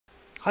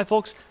Hi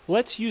folks,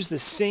 let's use the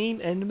same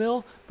end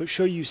mill but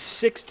show you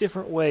 6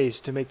 different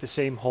ways to make the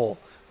same hole.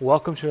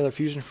 Welcome to another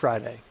Fusion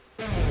Friday.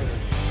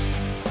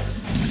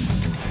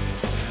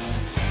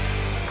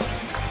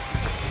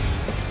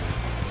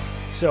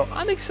 So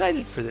I'm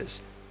excited for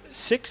this.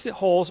 6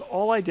 holes,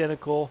 all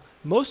identical,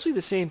 mostly the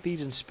same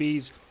feeds and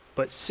speeds,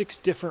 but 6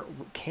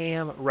 different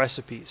cam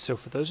recipes. So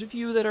for those of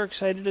you that are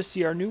excited to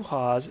see our new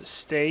Haas,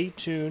 stay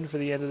tuned for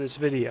the end of this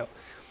video.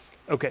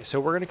 Okay, so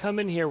we're going to come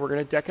in here, we're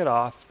going to deck it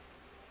off.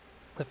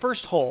 The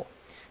first hole,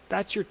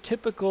 that's your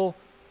typical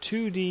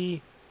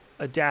 2D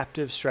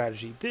adaptive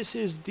strategy. This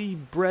is the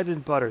bread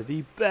and butter,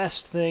 the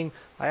best thing.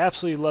 I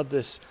absolutely love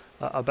this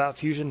about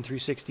Fusion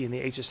 360 and the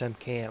HSM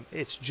cam.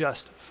 It's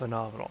just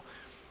phenomenal.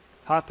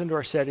 Hop into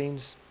our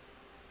settings.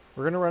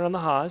 We're going to run on the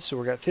Haas, so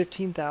we've got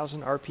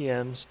 15,000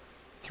 RPMs,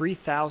 3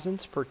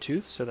 thousandths per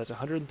tooth, so that's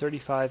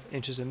 135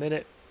 inches a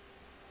minute.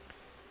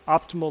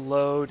 Optimal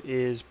load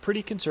is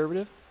pretty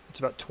conservative. It's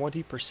about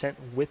 20%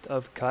 width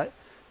of cut.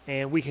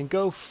 And we can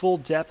go full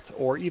depth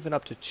or even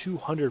up to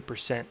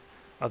 200%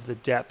 of the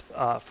depth.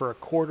 For a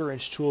 1/4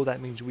 inch tool, that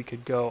means we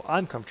could go,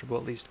 I'm comfortable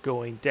at least,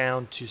 going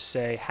down to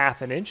say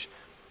 1/2 inch.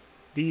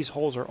 These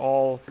holes are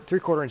all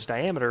 3/4 inch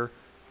diameter,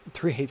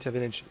 3/8 of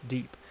an inch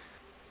deep.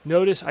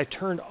 Notice I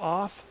turned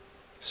off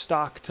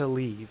stock to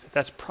leave.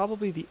 That's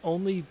probably the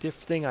only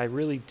thing I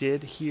really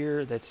did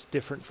here that's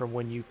different from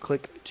when you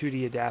click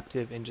 2D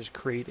adaptive and just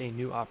create a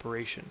new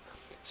operation.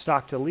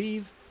 Stock to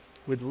leave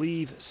would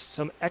leave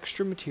some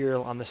extra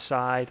material on the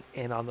side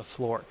and on the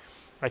floor.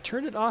 I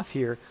turned it off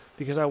here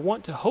because I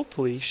want to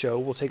hopefully show,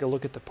 we'll take a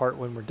look at the part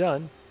when we're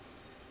done,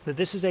 that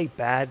this is a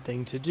bad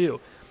thing to do.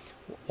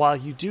 While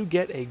you do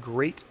get a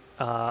great,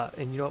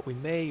 and you know what, we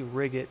may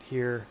rig it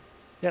here.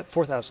 Yep,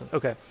 4,000.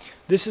 Okay.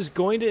 This is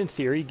going to, in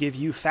theory, give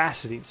you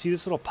faceting. See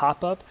this little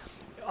pop-up?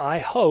 I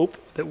hope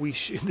that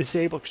this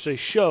actually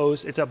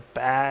shows it's a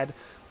bad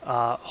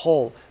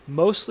hole.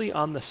 Mostly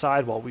on the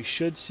sidewall, we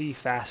should see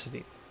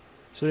faceting.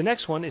 So the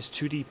next one is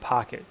 2D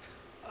pocket.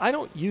 I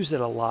don't use it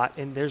a lot,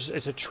 and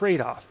it's a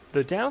trade-off.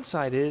 The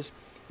downside is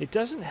it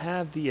doesn't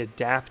have the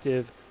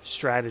adaptive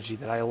strategy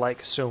that I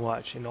like so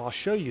much, and I'll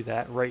show you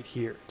that right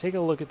here. Take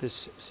a look at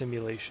this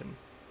simulation.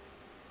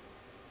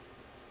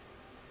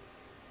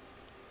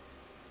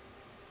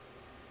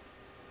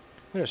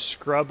 I'm going to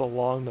scrub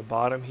along the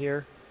bottom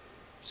here.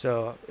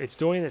 So it's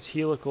doing its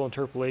helical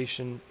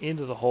interpolation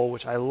into the hole,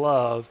 which I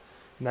love,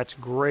 and that's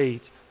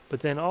great.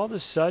 But then all of a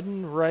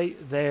sudden, right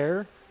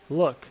there,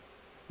 look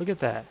at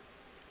that.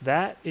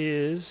 That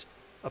is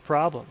a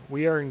problem.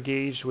 We are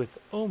engaged with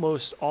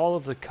almost all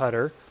of the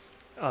cutter.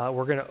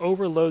 We're going to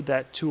overload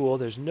that tool.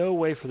 There's no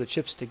way for the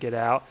chips to get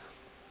out.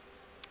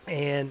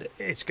 And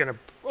it's going to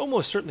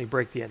almost certainly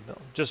break the end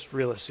mill, just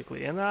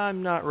realistically. And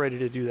I'm not ready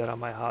to do that on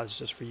my Haas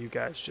just for you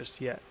guys just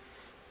yet.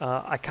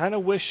 I kind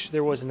of wish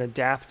there was an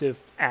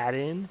adaptive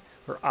add-in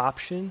or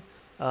option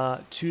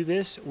to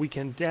this. We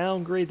can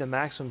downgrade the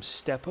maximum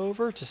step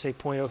over to say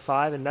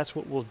 0.05, and that's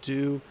what we'll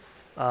do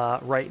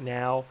right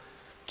now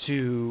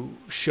to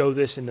show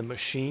this in the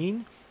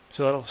machine.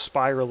 So that'll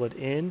spiral it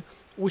in,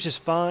 which is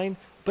fine,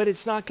 but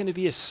it's not going to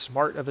be as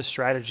smart of a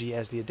strategy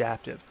as the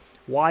adaptive.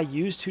 Why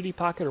use 2D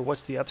pocket, or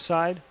what's the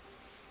upside?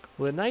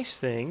 Well, the nice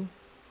thing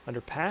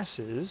under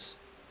passes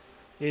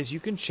is you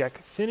can check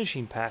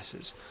finishing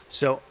passes.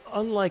 So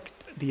unlike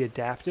the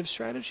adaptive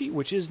strategy,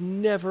 which is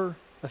never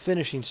a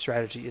finishing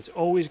strategy, it's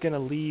always going to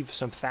leave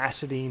some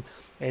faceting,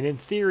 and in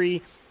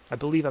theory, I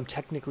believe I'm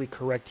technically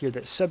correct here,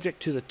 that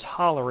subject to the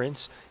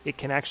tolerance, it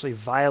can actually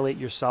violate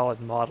your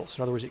solid model. So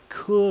in other words, it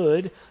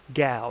could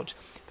gouge.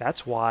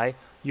 That's why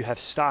you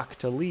have stock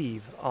to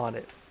leave on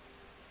it.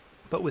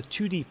 But with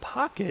 2D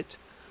pocket,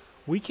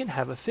 we can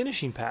have a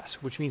finishing pass,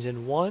 which means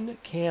in one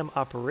cam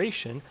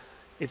operation,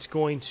 it's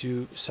going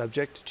to,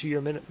 subject to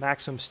your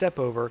maximum step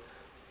over,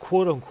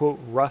 quote unquote,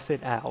 rough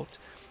it out.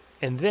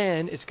 And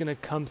then it's going to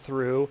come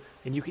through,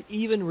 and you can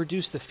even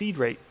reduce the feed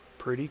rate.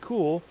 Pretty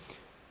cool.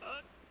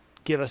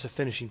 Give us a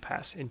finishing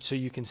pass. And so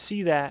you can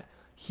see that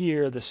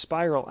here, the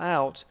spiral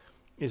out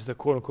is the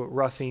quote unquote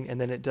roughing,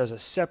 and then it does a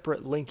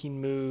separate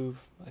linking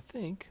move. I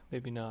think,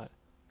 maybe not.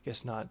 I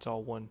guess not. It's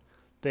all one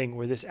thing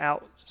where this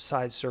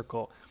outside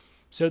circle.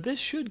 So this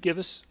should give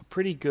us a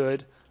pretty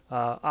good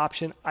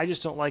option. I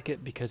just don't like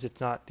it because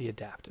it's not the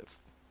adaptive.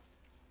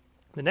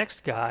 The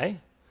next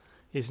guy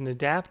is an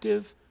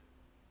adaptive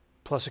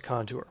plus a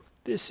contour.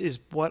 This is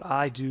what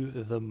I do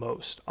the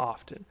most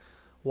often.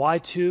 Why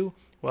 2?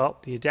 Well,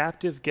 the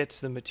adaptive gets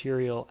the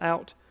material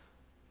out.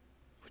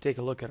 We take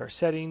a look at our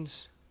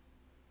settings.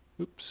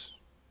 Oops,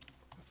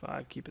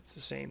 5, keep it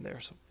the same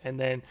there. So, and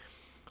then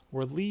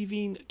we're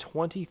leaving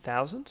 20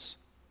 thousandths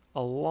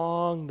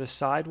along the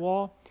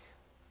sidewall.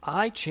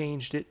 I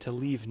changed it to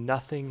leave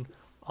nothing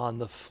on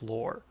the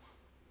floor.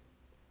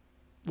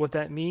 What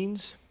that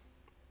means,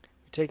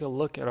 we take a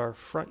look at our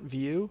front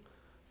view.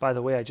 By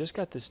the way, I just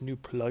got this new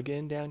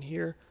plugin down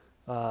here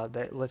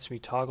that lets me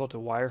toggle to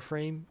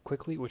wireframe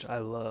quickly, which I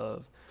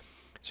love.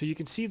 So you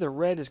can see the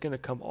red is going to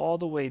come all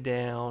the way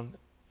down.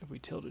 If we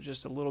tilt it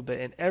just a little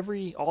bit,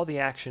 and all the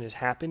action is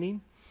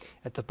happening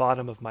at the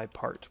bottom of my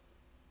part.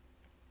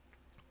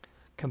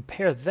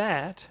 compare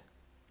that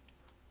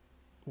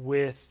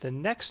with the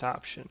next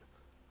option.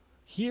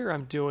 Here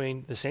I'm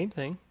doing the same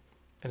thing,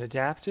 an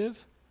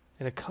adaptive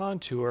and a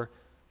contour,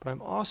 but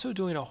I'm also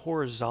doing a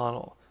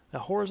horizontal.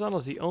 Now horizontal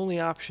is the only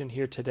option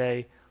here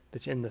today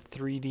that's in the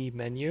 3D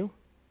menu,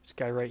 this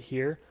guy right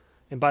here.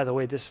 And by the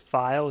way, this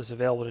file is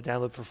available to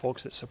download for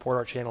folks that support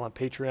our channel on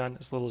Patreon,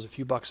 as little as a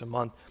few bucks a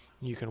month,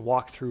 and you can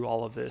walk through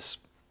all of this.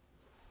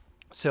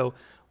 So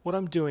what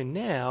I'm doing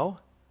now,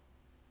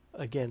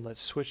 again,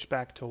 let's switch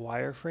back to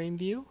wireframe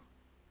view,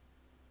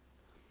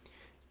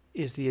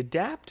 is the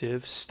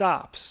adaptive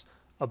stops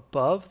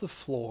above the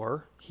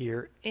floor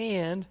here,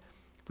 and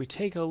if we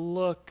take a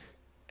look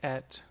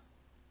at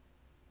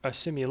a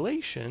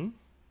simulation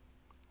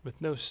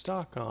with no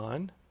stock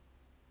on,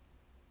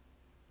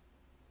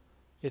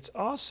 it's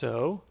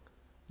also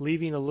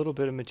leaving a little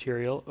bit of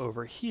material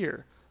over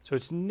here. So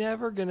it's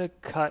never going to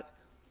cut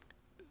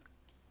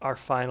our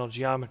final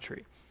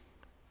geometry.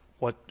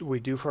 What do we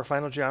do for our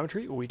final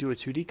geometry? We do a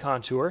 2D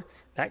contour.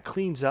 That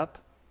cleans up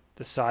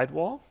the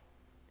sidewall.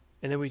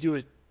 And then we do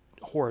a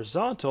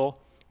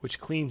horizontal, which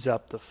cleans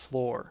up the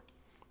floor.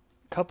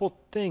 Couple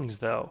things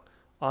though.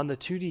 On the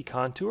 2D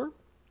contour,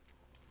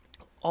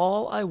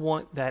 all I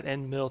want that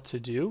end mill to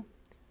do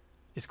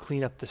is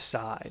clean up the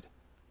side.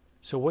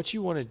 So what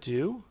you want to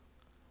do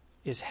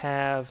is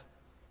have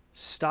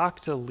stock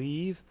to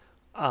leave.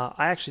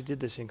 I actually did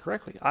this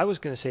incorrectly. I was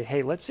going to say,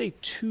 hey, let's say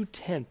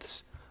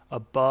 2/10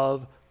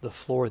 above the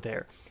floor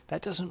there.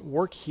 That doesn't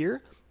work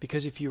here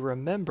because if you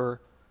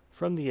remember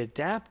from the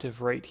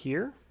adaptive right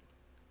here,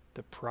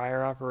 the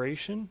prior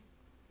operation,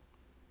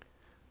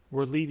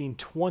 we're leaving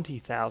 20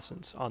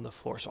 thousandths on the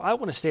floor. So I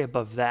want to stay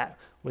above that.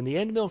 When the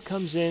end mill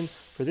comes in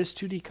for this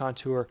 2D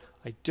contour,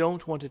 I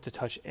don't want it to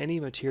touch any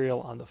material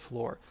on the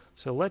floor.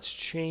 So let's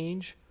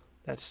change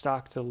that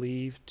stock to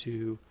leave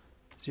to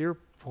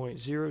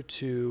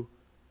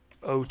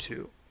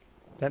 0.0202.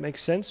 That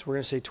makes sense. We're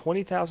going to say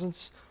 20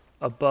 thousandths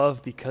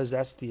above because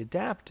that's the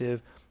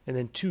adaptive, and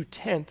then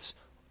 2/10,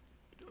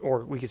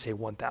 or we could say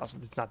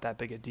 1,000. It's not that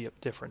big a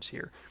difference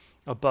here,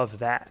 above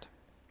that.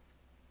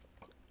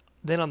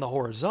 Then on the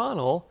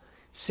horizontal,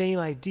 same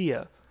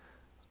idea.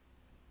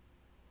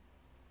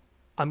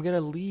 I'm going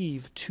to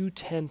leave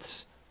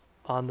 2/10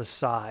 on the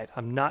side.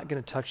 I'm not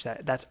going to touch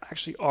that. That's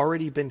actually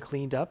already been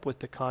cleaned up with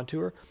the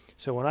contour.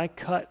 So when I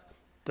cut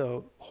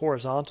the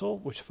horizontal,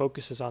 which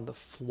focuses on the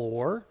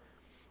floor,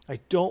 I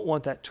don't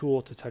want that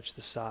tool to touch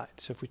the side.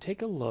 So if we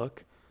take a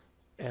look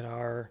at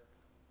our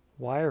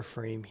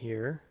wireframe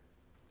here,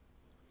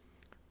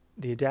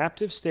 the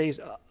adaptive stays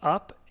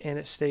up and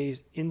it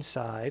stays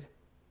inside.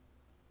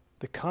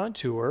 The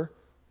contour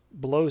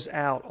blows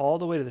out all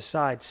the way to the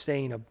side,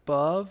 staying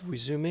above. We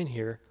zoom in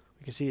here,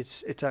 we can see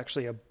it's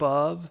actually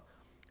above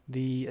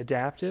the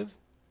adaptive,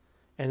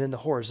 and then the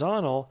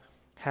horizontal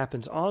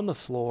happens on the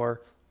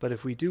floor, but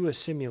if we do a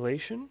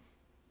simulation,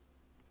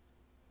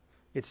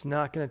 it's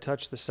not going to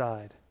touch the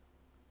side.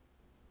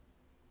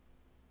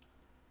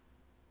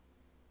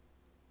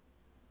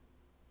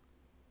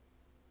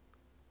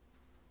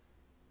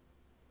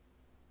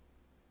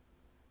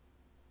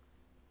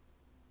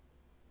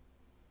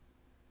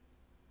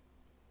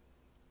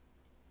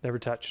 Never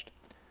touched.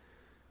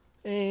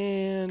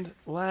 And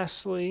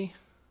lastly,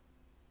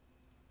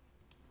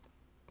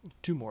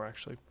 two more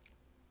actually.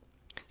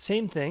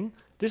 Same thing.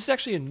 This is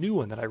actually a new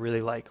one that I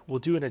really like. We'll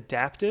do an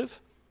adaptive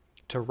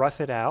to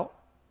rough it out.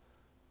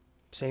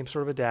 Same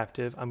sort of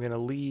adaptive. I'm going to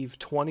leave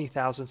 20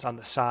 thousandths on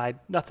the side,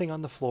 nothing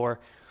on the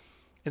floor.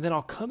 And then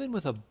I'll come in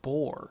with a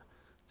bore.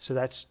 So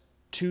that's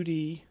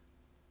 2D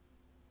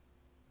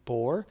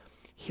bore.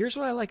 Here's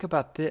what I like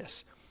about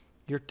this.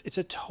 It's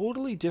a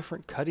totally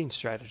different cutting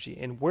strategy,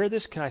 and where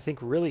this can, I think,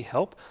 really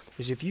help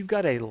is if you've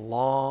got a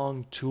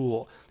long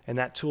tool and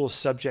that tool is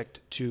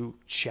subject to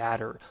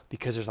chatter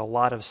because there's a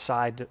lot of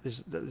side,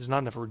 there's not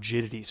enough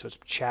rigidity, so it's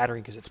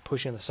chattering because it's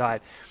pushing the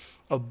side.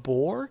 A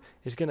bore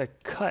is going to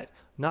cut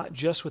not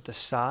just with the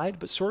side,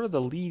 but sort of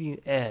the leading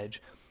edge.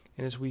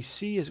 And as we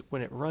see is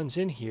when it runs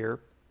in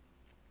here,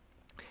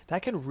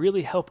 that can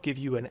really help give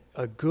you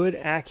a good,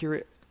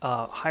 accurate,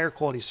 higher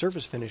quality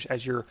surface finish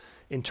as you're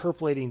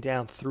interpolating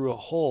down through a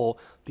hole,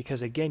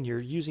 because again, you're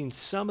using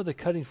some of the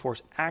cutting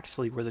force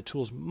axially where the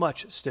tool's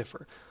much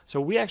stiffer. So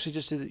we actually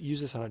just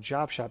use this on a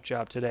job shop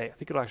job today. I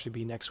think it'll actually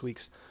be next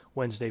week's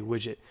Wednesday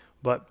widget.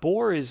 But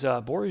bore is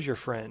your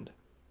friend.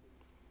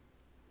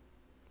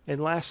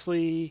 And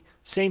lastly,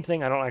 same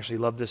thing. I don't actually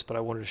love this, but I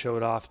wanted to show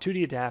it off.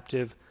 2D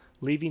adaptive,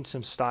 leaving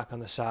some stock on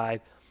the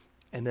side,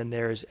 and then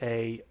there's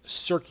a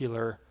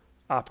circular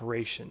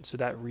operation. So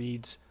that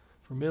reads,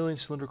 for milling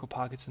cylindrical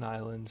pockets and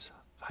islands,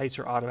 heights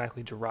are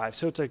automatically derived.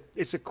 So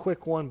it's a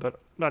quick one, but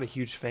not a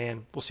huge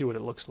fan. We'll see what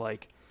it looks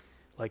like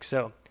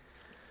so.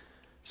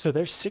 So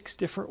there's 6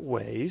 different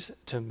ways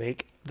to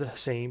make the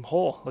same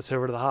hole. Let's head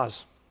over to the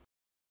Haas.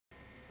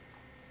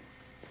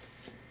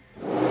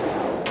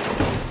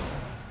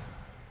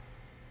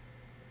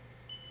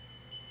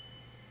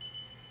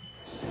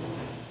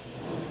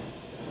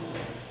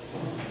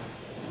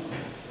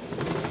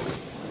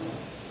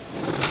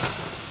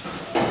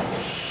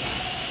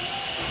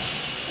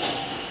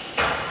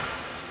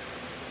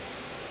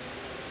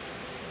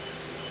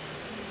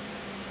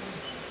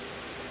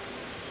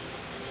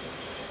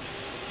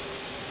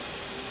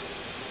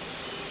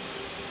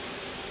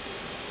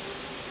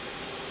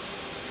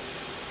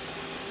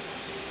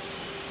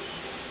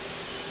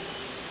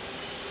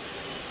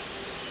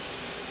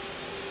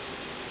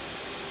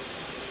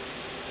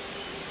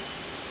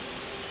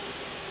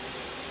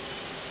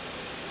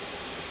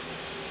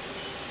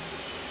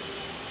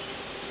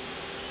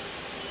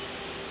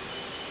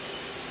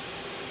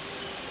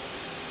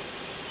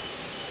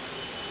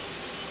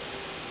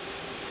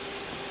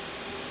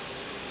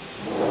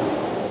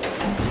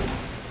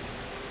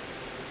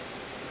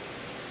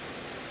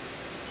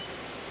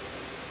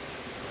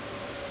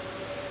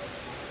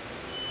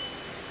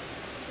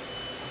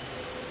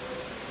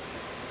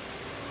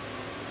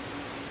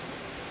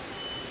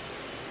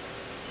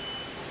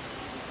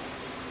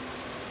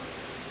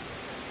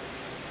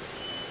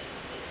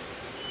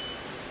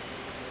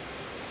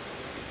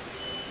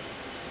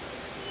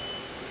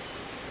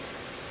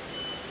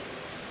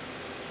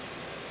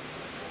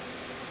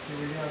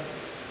 we go.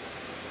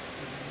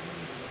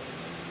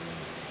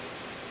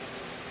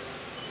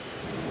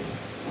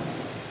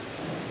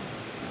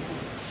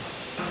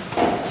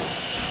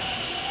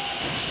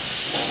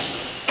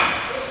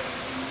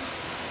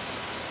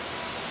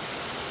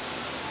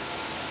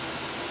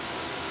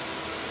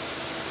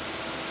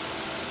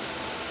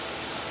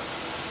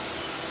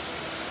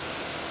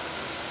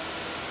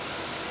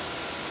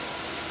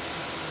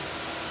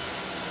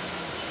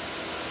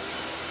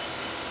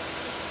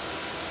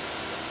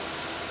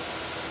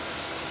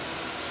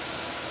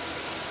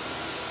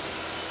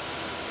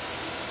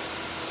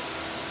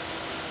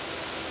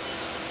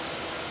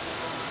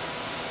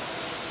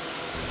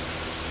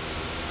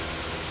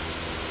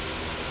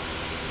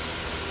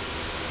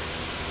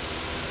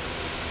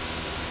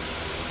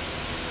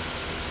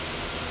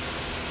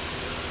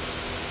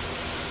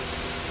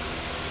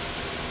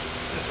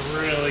 It's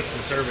a really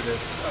conservative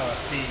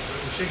feed, but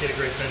we should get a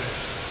great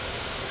finish.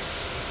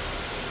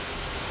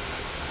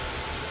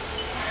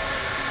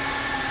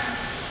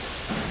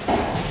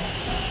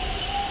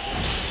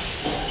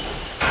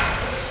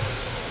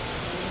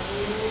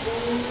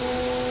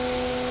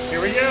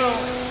 Here we go.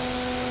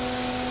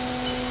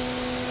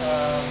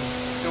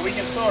 So we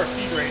can slow our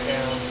feed rate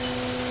down.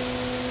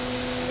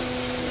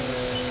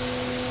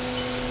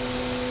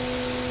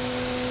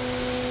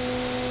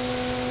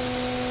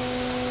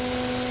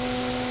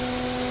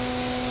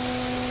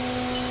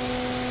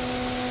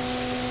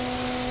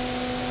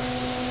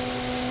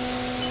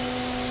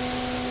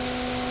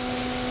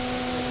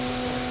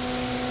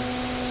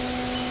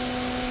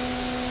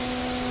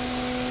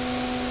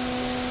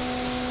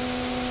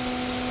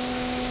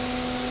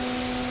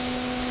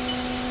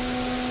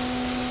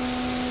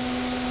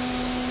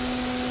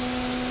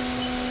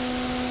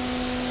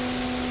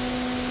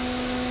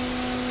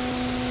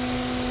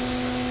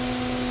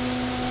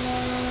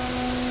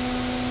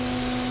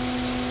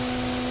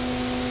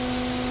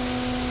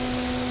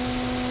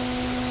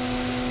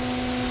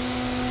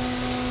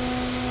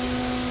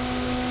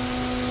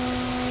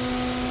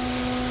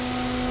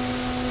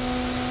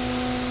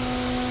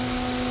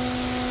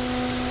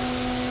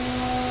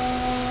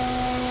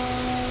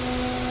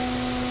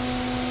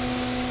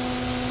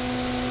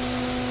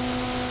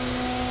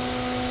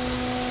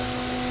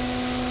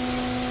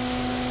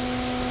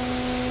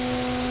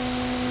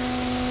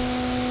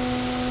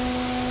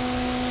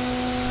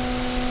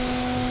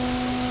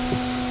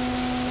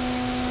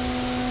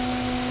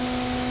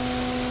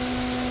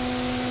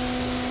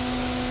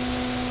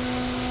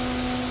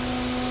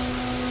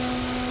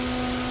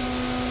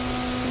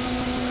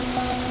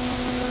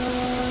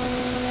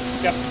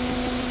 Yep.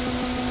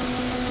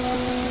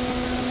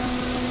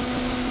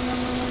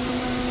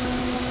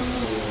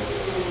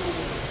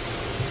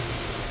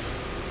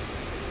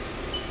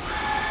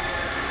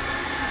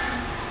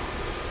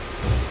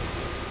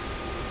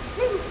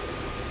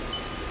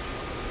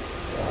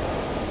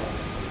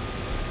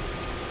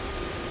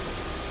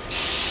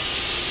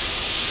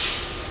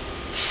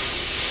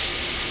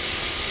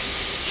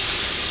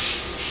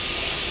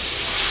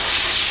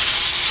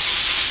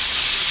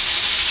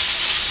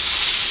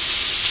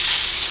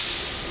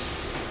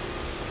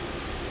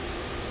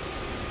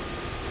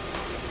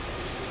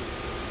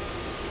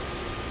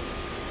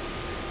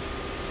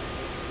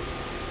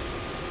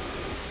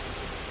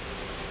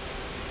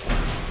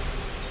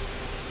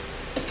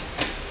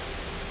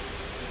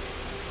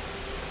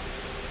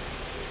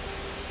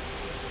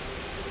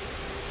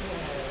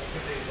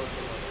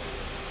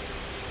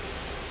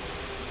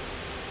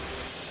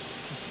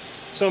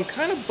 So I'm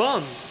kind of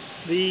bummed.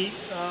 The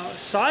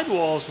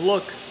sidewalls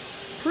look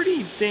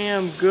pretty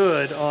damn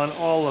good on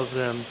all of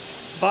them.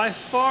 By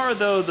far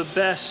though, the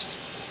best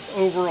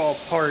overall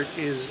part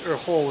is, or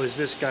hole, is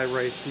this guy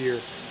right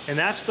here. And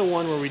that's the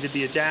one where we did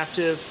the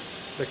adaptive,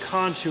 the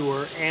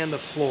contour, and the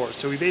floor.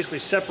 So we basically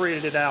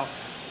separated it out,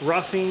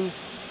 roughing,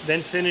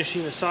 then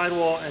finishing the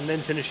sidewall, and then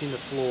finishing the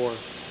floor.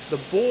 The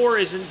bore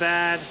isn't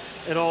bad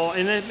at all,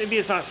 and maybe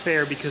it's not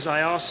fair because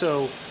I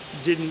also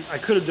I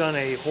could have done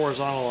a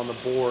horizontal on the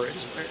bore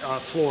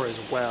floor as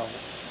well.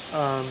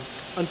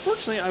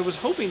 Unfortunately, I was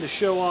hoping to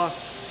show off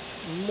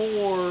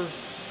more.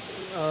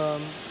 I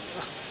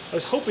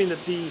was hoping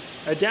that the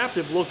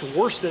adaptive looked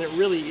worse than it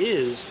really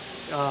is.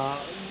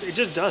 It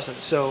just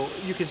doesn't. So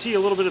you can see a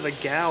little bit of a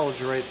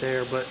gouge right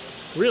there, but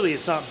really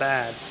it's not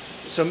bad.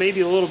 So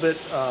maybe a little bit,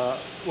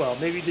 well,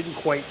 maybe it didn't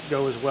quite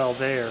go as well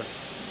there.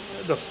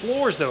 The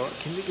floors though,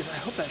 I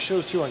hope that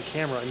shows too on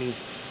camera. I mean,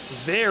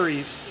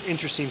 very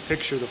interesting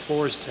picture the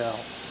floors tell.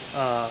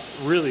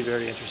 Really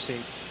very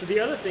interesting. The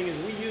other thing is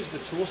we use the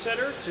tool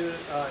setter to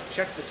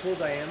check the tool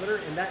diameter,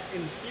 and that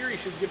in theory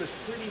should give us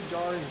pretty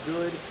darn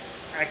good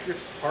accurate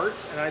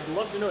parts. And I'd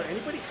love to know,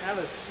 anybody have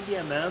a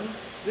CMM?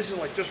 This is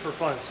like just for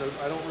fun, so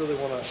I don't really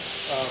want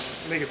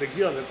to make a big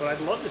deal of it, but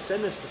I'd love to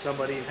send this to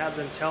somebody and have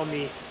them tell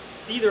me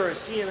either a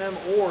CMM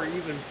or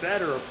even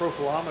better, a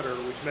profilometer,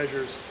 which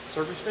measures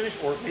surface finish,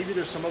 or maybe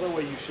there's some other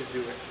way you should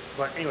do it.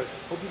 But anyway,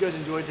 hope you guys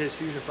enjoyed today's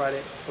Fusion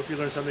Friday. Hope you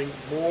learned something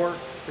more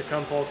to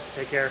come, folks.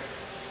 Take care.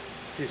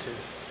 See you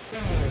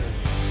soon.